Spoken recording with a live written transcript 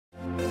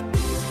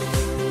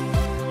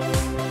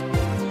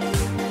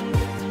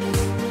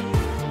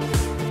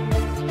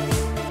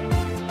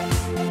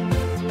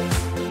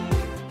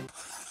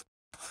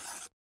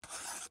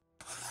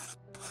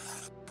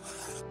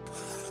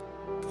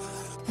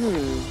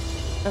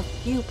A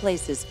few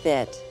places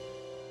fit.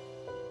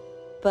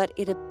 But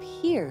it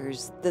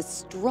appears the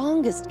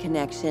strongest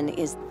connection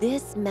is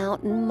this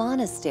mountain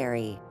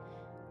monastery,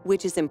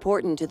 which is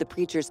important to the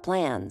preacher's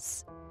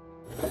plans.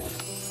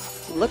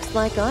 Looks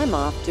like I'm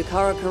off to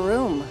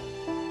Karakorum.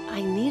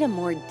 I need a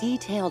more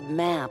detailed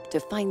map to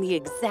find the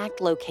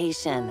exact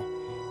location.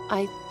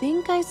 I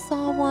think I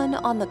saw one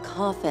on the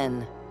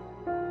coffin.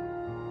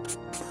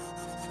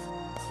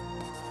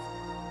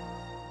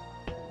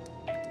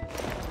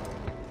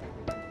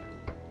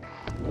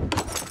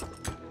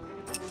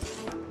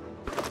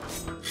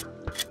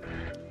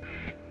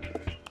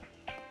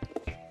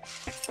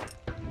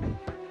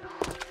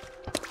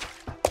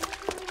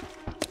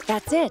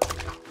 That's it.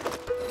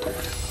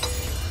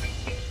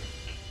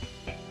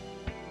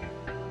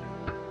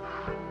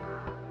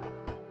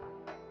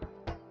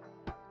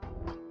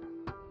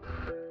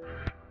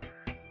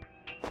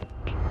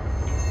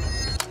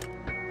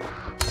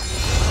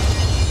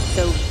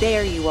 So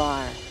there you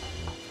are.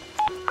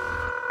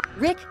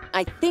 Rick,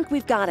 I think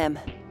we've got him.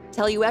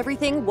 Tell you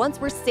everything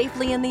once we're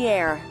safely in the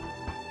air.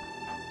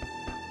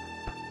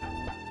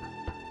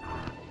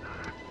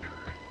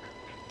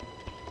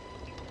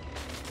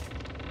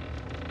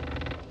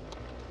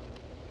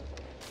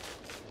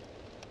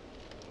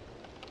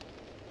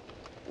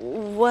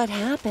 What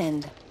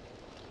happened?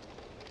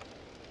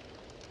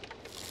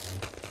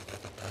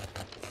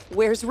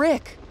 Where's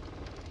Rick?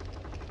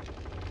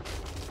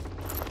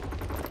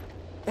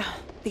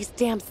 These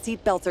damn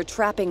seatbelts are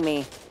trapping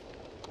me.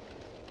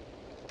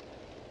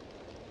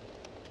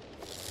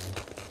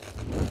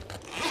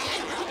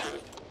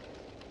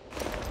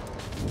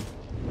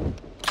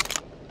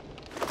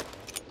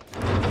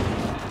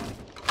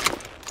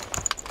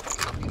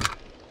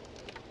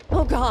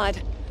 Oh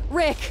God!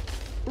 Rick!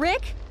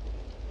 Rick?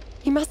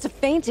 He must have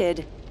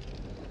fainted.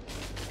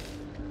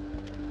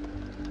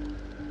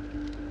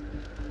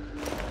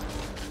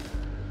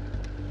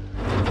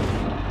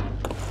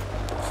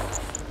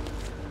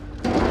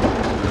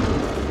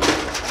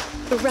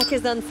 The wreck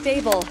is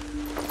unstable.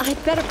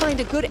 I'd better find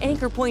a good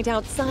anchor point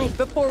outside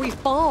before we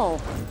fall.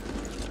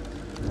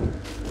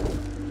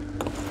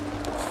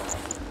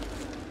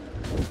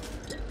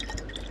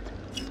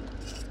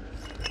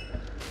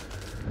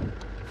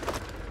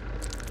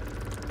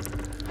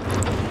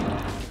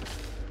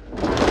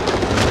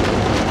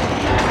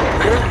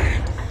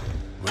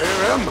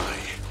 Where am I?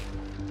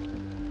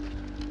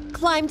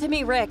 Climb to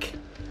me, Rick.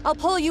 I'll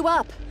pull you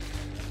up.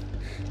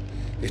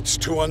 It's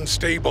too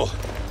unstable.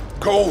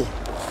 Go!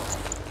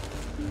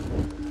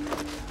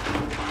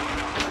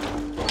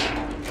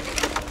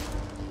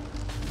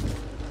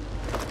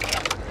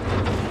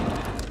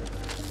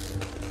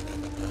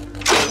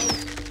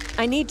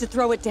 I need to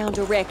throw it down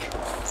to Rick.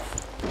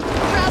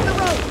 Grab the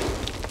rope!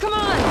 Come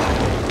on!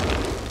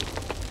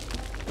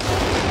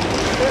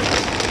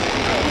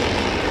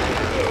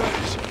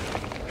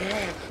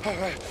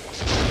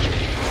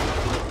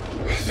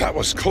 That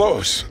was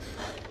close.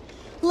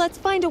 Let's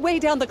find a way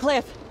down the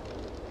cliff.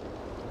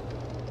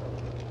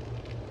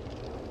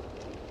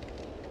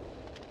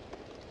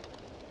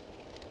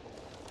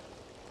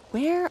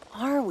 Where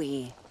are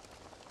we?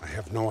 I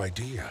have no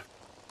idea.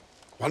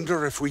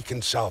 Wonder if we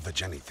can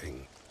salvage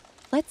anything.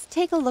 Let's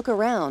take a look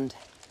around.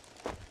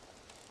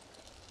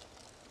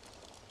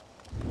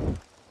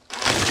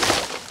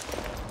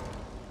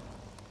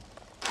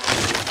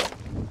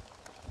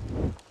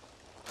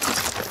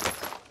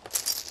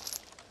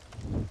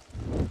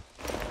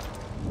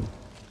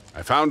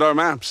 I found our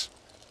maps.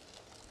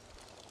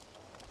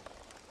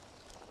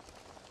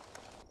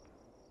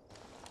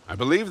 I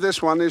believe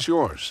this one is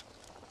yours.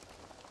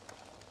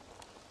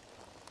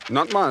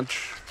 Not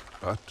much,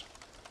 but...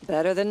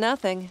 Better than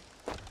nothing.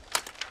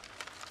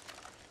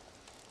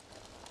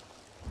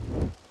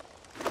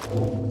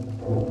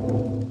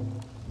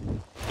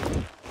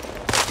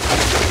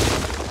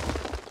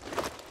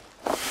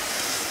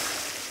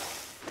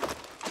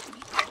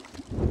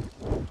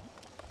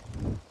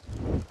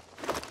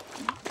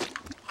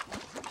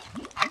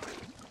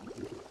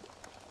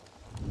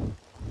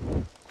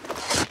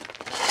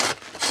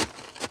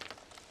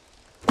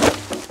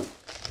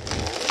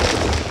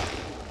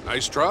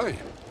 Nice try.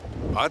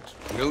 But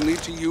we'll need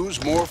to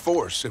use more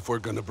force if we're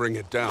gonna bring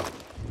it down.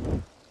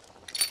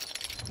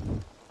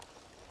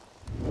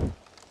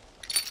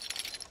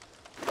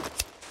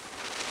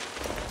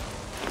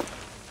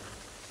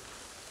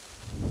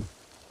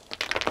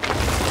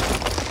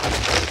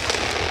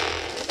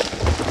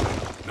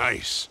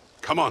 Nice.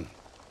 Come on.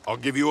 I'll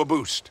give you a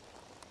boost.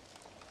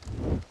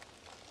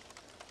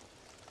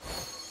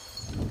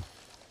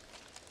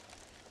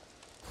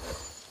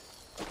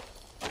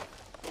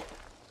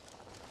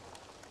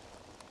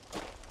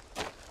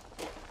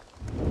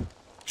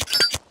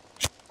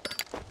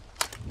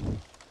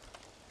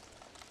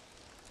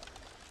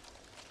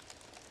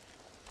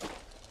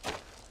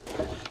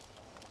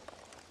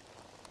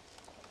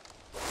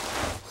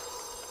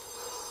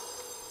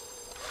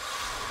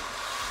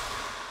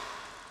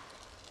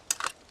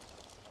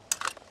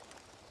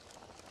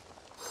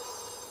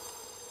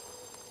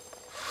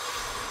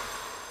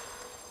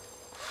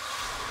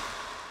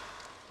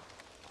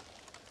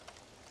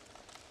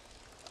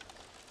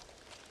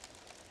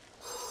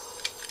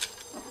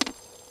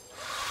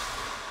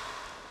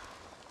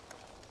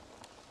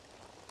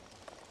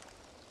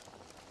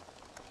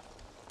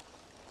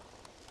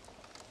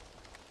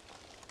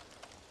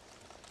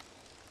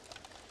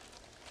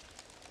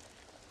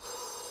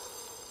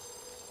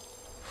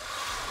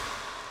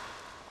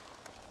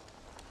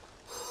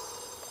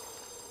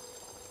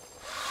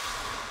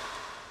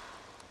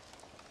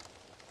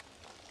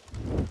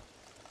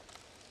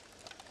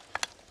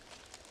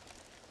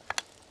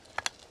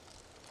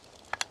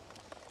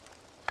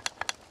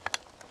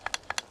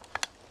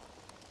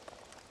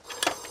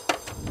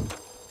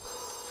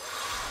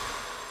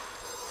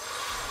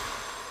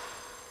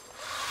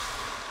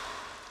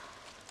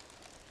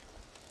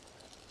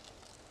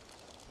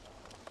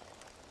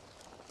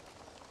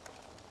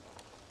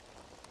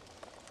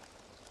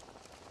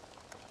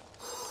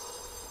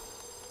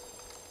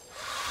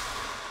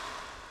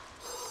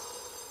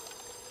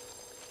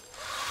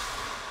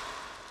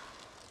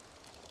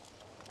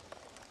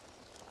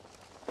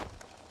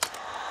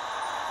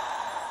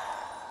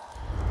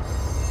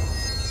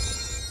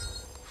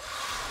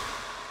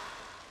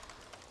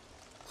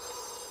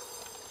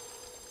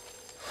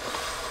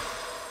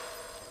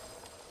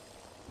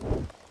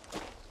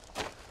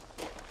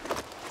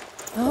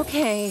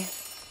 Okay,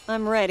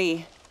 I'm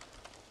ready.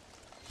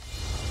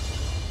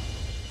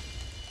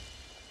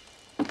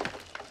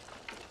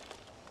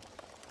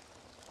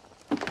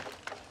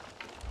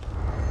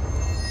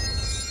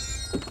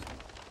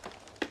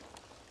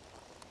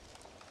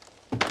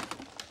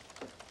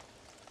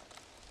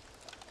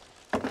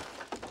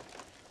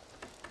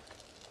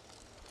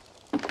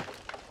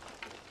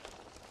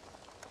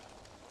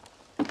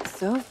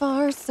 So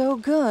far, so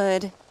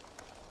good.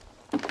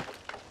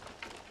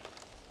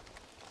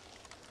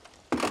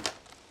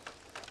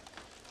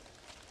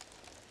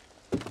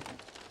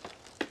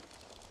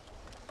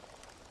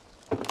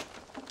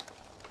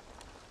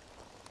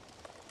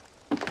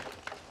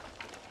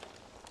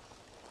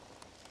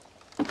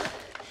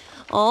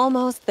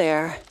 Almost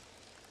there.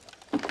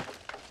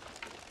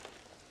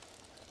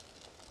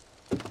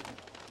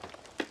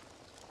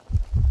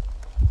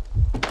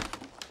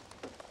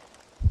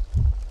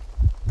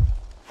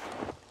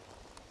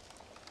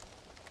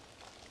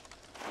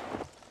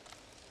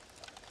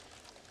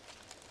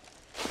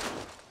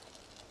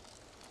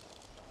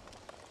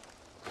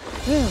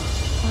 Phew,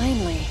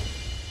 finally.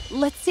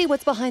 Let's see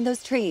what's behind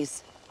those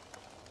trees.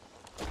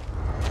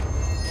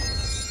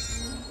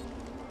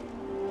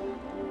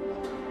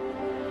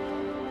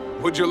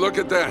 Would you look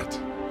at that?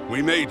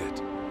 We made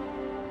it.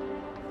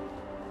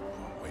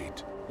 Oh,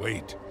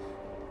 wait.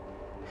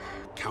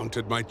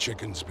 Counted my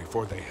chickens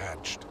before they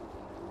hatched.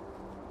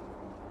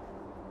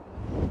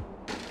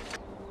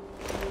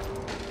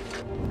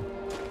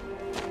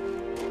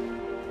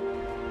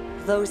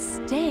 Those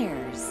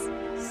stairs.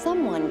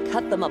 Someone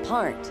cut them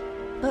apart.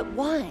 But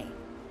why?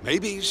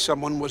 Maybe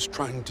someone was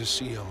trying to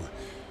seal...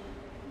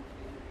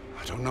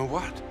 I don't know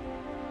what.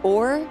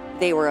 Or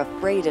they were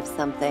afraid of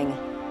something.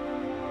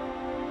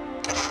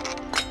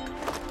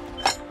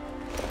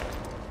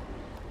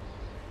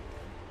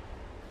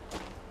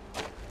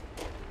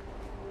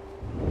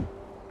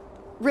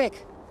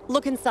 Rick,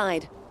 look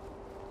inside.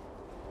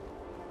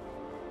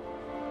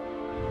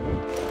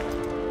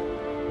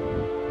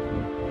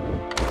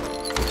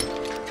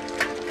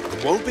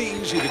 It won't be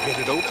easy to get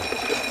it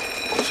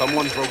open.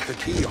 Someone broke the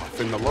key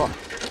off in the lock.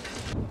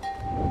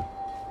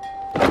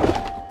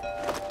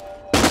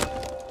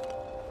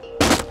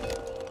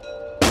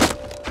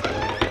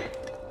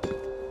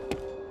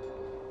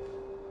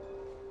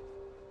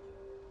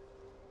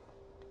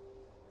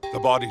 The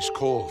body's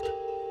cold.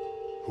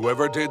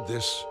 Whoever did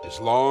this is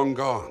long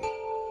gone.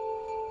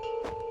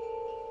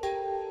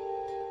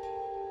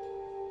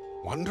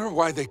 Wonder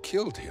why they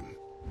killed him.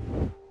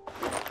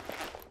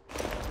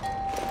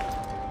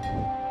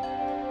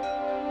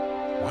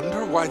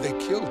 Wonder why they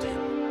killed him.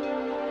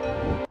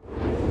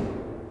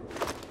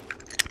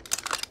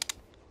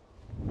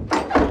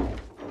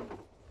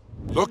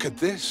 Look at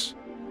this.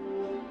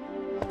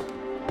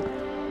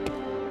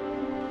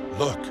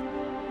 Look.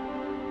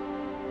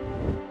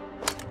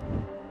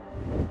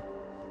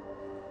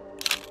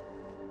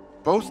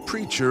 Both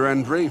Preacher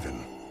and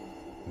Raven.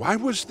 Why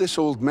was this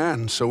old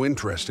man so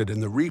interested in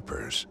the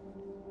Reapers?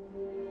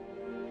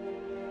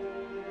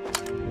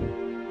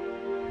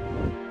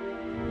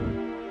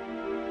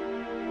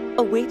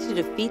 A way to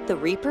defeat the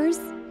Reapers?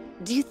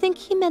 Do you think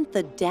he meant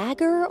the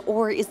dagger,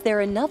 or is there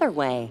another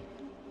way?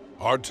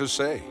 Hard to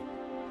say.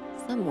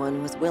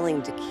 Someone was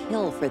willing to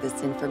kill for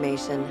this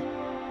information,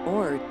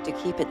 or to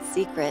keep it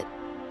secret.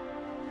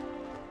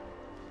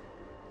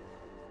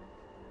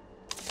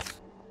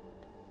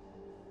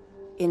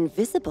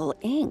 Invisible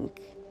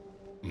ink.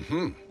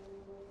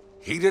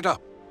 Heat it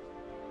up.